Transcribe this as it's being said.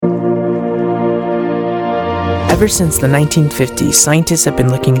Ever since the 1950s, scientists have been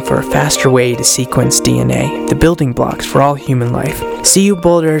looking for a faster way to sequence DNA, the building blocks for all human life. CU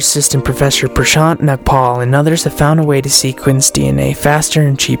Boulder Assistant Professor Prashant Nagpal and others have found a way to sequence DNA faster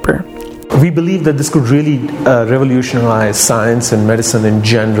and cheaper. We believe that this could really revolutionize science and medicine in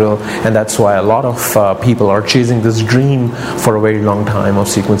general, and that's why a lot of people are chasing this dream for a very long time of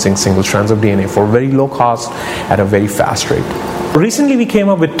sequencing single strands of DNA for very low cost at a very fast rate. Recently we came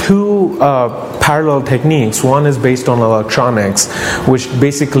up with two parallel techniques. One is based on electronics, which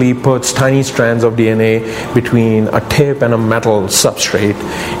basically puts tiny strands of DNA between a tip and a metal substrate,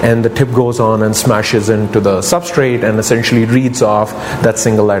 and the tip goes on and smashes into the substrate and essentially reads off that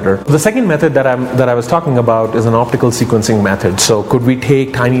single letter. The second method that I was talking about is an optical sequencing method. So could we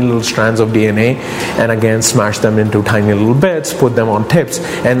take tiny little strands of DNA and again smash them into tiny little bits, put them on tips,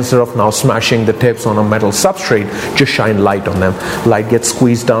 and instead of now smashing the tips on a metal substrate, just shine light on them. Light gets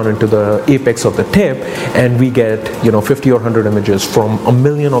squeezed down into the apex of the tip, and we get 50 or 100 images from a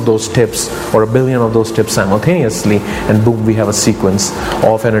million of those tips or a billion of those tips simultaneously, and boom, we have a sequence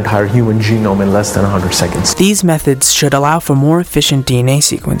of an entire human genome in less than 100 seconds. These methods should allow for more efficient DNA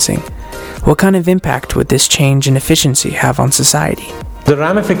sequencing. What kind of impact would this change in efficiency have on society? The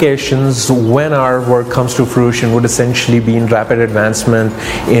ramifications when our work comes to fruition would essentially be in rapid advancement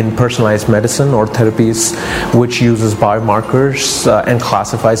in personalized medicine or therapies which uses biomarkers and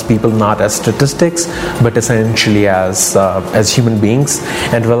classifies people not as statistics but essentially as human beings,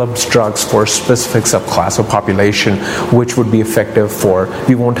 and develops drugs for a specific subclass of population which would be effective for,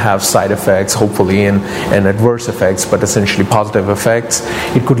 we won't have side effects hopefully and adverse effects, but essentially positive effects.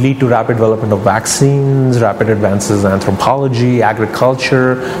 It could lead to rapid development of vaccines, rapid advances in anthropology, agriculture,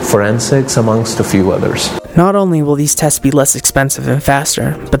 forensics, amongst a few others. Not only will these tests be less expensive and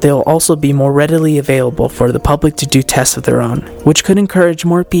faster, but they will also be more readily available for the public to do tests of their own, which could encourage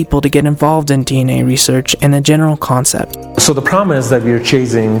more people to get involved in DNA research and a general concept. So the promise that we are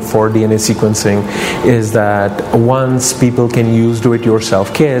chasing for DNA sequencing is that once people can use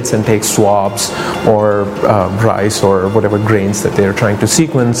do-it-yourself kits and take swabs or rice or whatever grains that they're trying to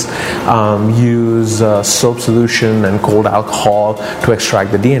sequence, use soap solution and cold alcohol to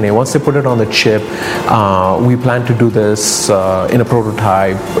extract the DNA. Once they put it on the chip, we plan to do this in a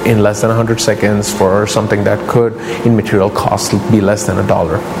prototype in less than 100 seconds for something that could, in material cost, be less than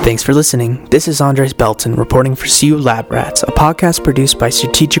 $1. Thanks for listening. This is Andres Belton reporting for CU Lab Rats, a podcast produced by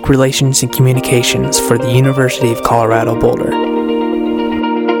Strategic Relations and Communications for the University of Colorado Boulder.